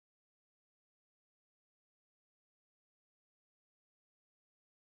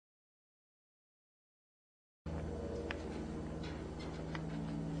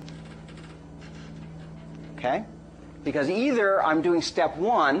Okay? Because either I'm doing step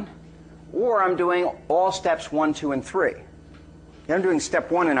 1 or I'm doing all steps 1, 2, and 3. Then I'm doing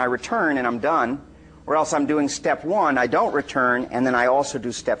step 1 and I return and I'm done, or else I'm doing step 1, I don't return, and then I also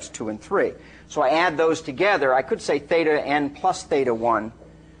do steps 2 and 3. So I add those together. I could say theta n plus theta 1,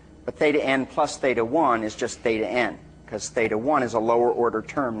 but theta n plus theta 1 is just theta n, because theta 1 is a lower order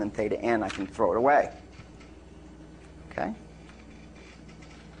term than theta n. I can throw it away. Okay?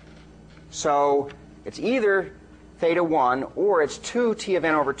 So it's either theta 1 or it's 2 t of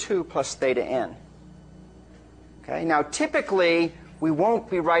n over 2 plus theta n. Okay? Now typically we won't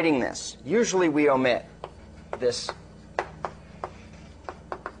be writing this. Usually we omit this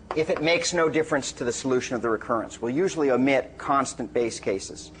if it makes no difference to the solution of the recurrence. We'll usually omit constant base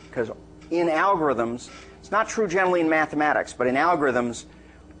cases, because in algorithms, it's not true generally in mathematics, but in algorithms,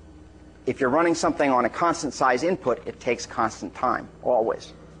 if you're running something on a constant size input, it takes constant time,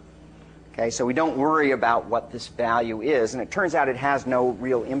 always. Okay, so we don't worry about what this value is, and it turns out it has no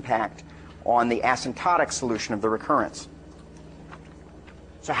real impact on the asymptotic solution of the recurrence.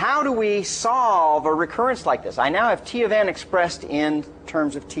 So how do we solve a recurrence like this? I now have t of n expressed in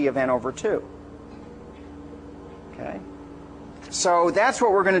terms of t of n over 2. Okay? So that's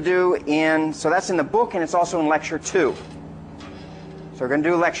what we're going to do so that's in the book, and it's also in lecture 2. So we're going to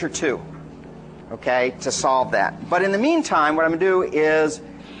do lecture 2, okay, to solve that. But in the meantime, what I'm going to do is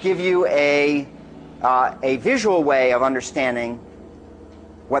give you a visual way of understanding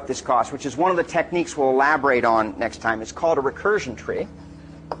what this costs, which is one of the techniques we'll elaborate on next time. It's called a recursion tree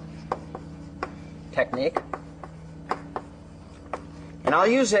technique. And I'll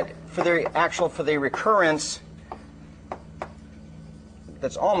use it for the recurrence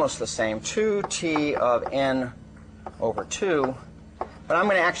that's almost the same, 2t of n over 2. But I'm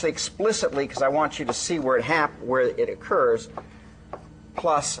going to actually explicitly, because I want you to see where it occurs,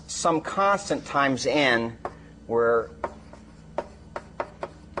 plus some constant times n, where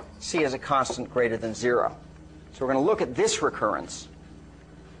c is a constant greater than 0. So we're going to look at this recurrence,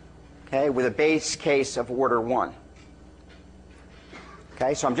 okay, with a base case of order 1.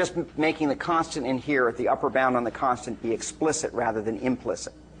 Okay, so I'm just making the constant in here, the upper bound on the constant, be explicit rather than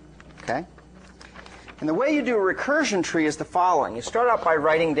implicit. Okay? And the way you do a recursion tree is the following. You start out by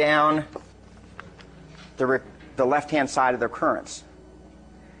writing down the left-hand side of the recurrence.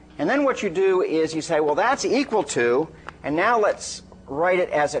 And then what you do is you say, well, that's equal to, and now let's write it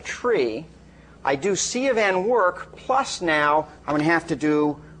as a tree. I do c of n work, plus now I'm going to have to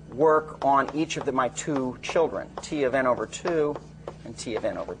do work on each of my two children, t of n over 2 and t of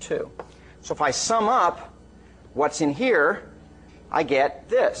n over 2. So if I sum up what's in here, I get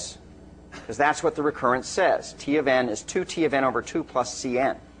this, because that's what the recurrence says. T of n is 2t of n over 2 plus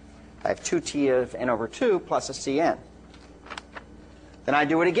cn. I have 2t of n over 2 plus a cn. Then I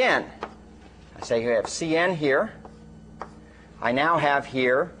do it again. I say you have cn here. I now have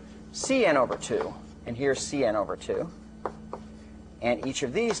here cn over 2, and here's cn over 2. And each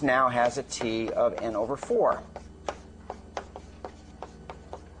of these now has a t of n over 4.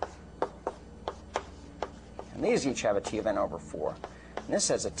 And these each have a t of n over 4. And this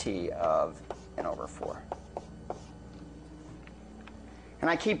has a t of n over 4. And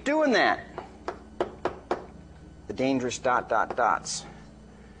I keep doing that. The dangerous dot, dot, dots.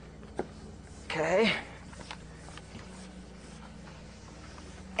 Okay.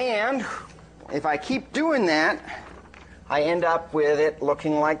 And if I keep doing that, I end up with it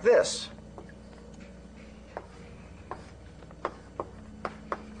looking like this.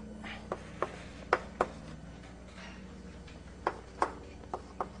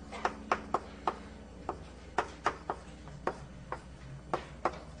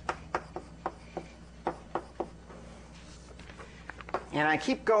 And I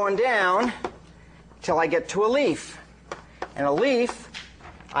keep going down till I get to a leaf. And a leaf,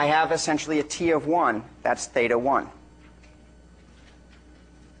 I have essentially a t of 1. That's theta 1.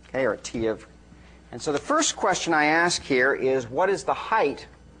 Okay, or a t of... And so the first question I ask here is, what is the height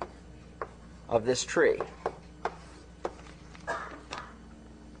of this tree?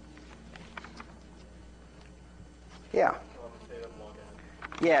 Yeah.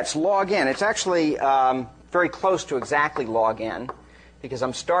 Yeah, it's log n. It's actually very close to exactly log n, because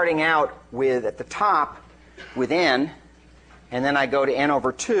I'm starting out with, at the top, with n, and then I go to n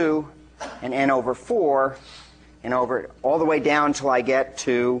over 2 and n over 4 and over all the way down until I get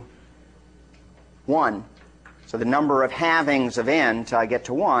to 1. So the number of halvings of n until I get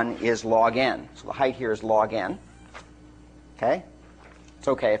to 1 is log n. So the height here is log n. Okay? It's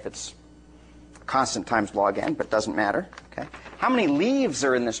okay if it's constant times log n, but it doesn't matter. Okay? How many leaves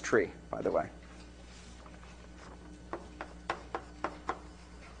are in this tree, by the way?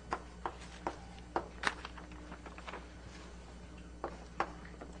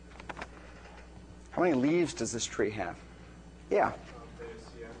 How many leaves does this tree have? Yeah.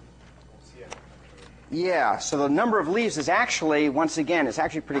 Yeah, so the number of leaves is actually, once again, it's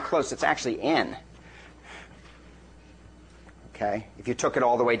actually pretty close. It's actually n. Okay, if you took it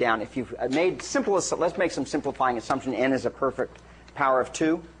all the way down. If you've made simplest, let's make some simplifying assumption. N is a perfect power of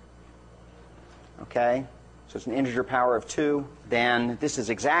 2. Okay, so it's an integer power of 2. Then this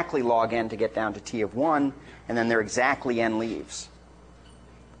is exactly log n to get down to t of 1, and then there are exactly n leaves.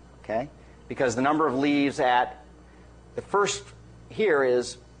 Okay, because the number of leaves at the first here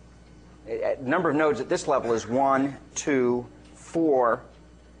is, number of nodes at this level is 1, 2, 4,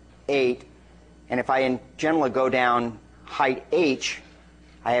 8, and if I in general go down height h,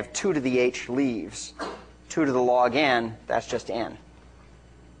 I have 2 to the h leaves. 2 to the log n, that's just n.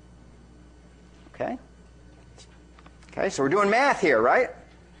 Okay? Okay, so we're doing math here, right?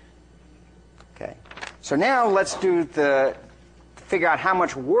 Okay. So now let's figure out how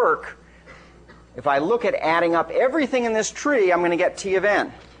much work, if I look at adding up everything in this tree, I'm going to get t of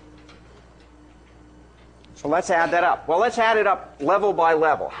n. So let's add that up. Well, let's add it up level by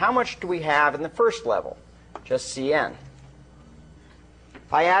level. How much do we have in the first level? Just Cn.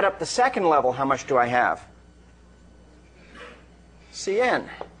 If I add up the second level, how much do I have? Cn.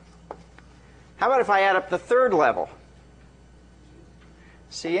 How about if I add up the third level?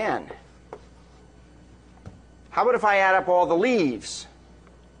 Cn. How about if I add up all the leaves?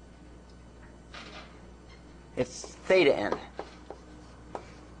 It's theta n.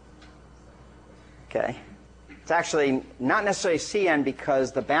 Okay. It's actually not necessarily Cn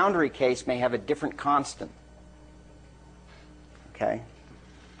because the boundary case may have a different constant. Okay.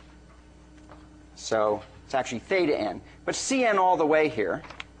 So it's actually theta n. But Cn all the way here.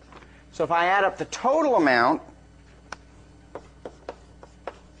 So if I add up the total amount,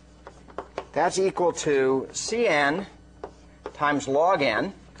 that's equal to Cn times log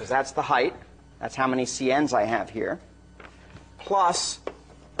n, because that's the height. That's how many Cn's I have here, plus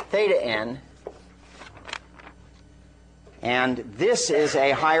theta n. And this is a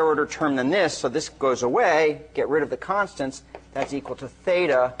higher order term than this, so this goes away. Get rid of the constants. That's equal to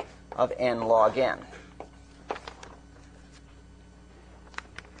theta of n log n.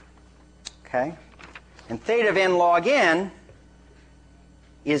 Okay? And theta of n log n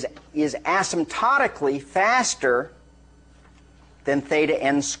is asymptotically faster than theta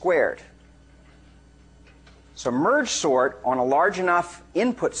n squared. So merge sort on a large enough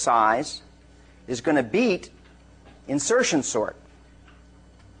input size is going to beat insertion sort.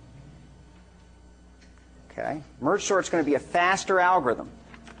 Okay? Merge sort is going to be a faster algorithm.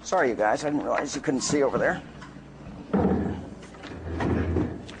 Sorry, you guys, I didn't realize you couldn't see over there.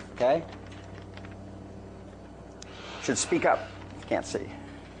 Okay? Should speak up if you can't see.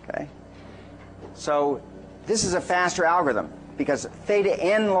 Okay? So this is a faster algorithm because theta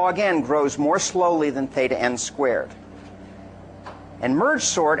n log n grows more slowly than theta n squared. And merge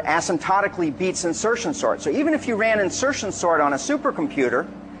sort asymptotically beats insertion sort. So even if you ran insertion sort on a supercomputer,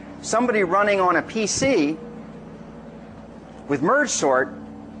 somebody running on a PC with merge sort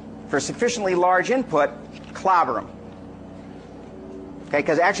for sufficiently large input, clobber them. Okay,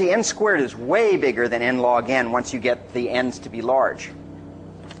 because actually n squared is way bigger than n log n once you get the n's to be large.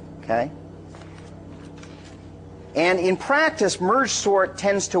 Okay? And in practice, merge sort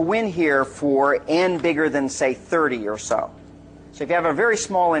tends to win here for n bigger than, say, 30 or so. So if you have a very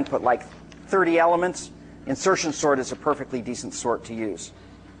small input, like 30 elements, insertion sort is a perfectly decent sort to use.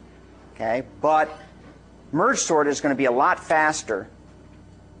 Okay? But merge sort is going to be a lot faster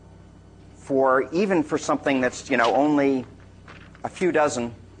even for something that's, only a few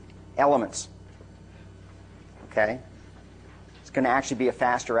dozen elements. Okay? It's going to actually be a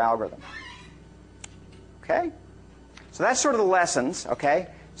faster algorithm. Okay? So that's sort of the lessons, okay?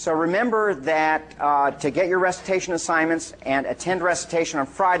 So remember that to get your recitation assignments and attend recitation on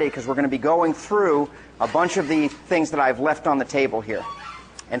Friday, because we're going to be going through a bunch of the things that I've left on the table here.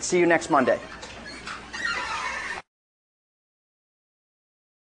 And see you next Monday.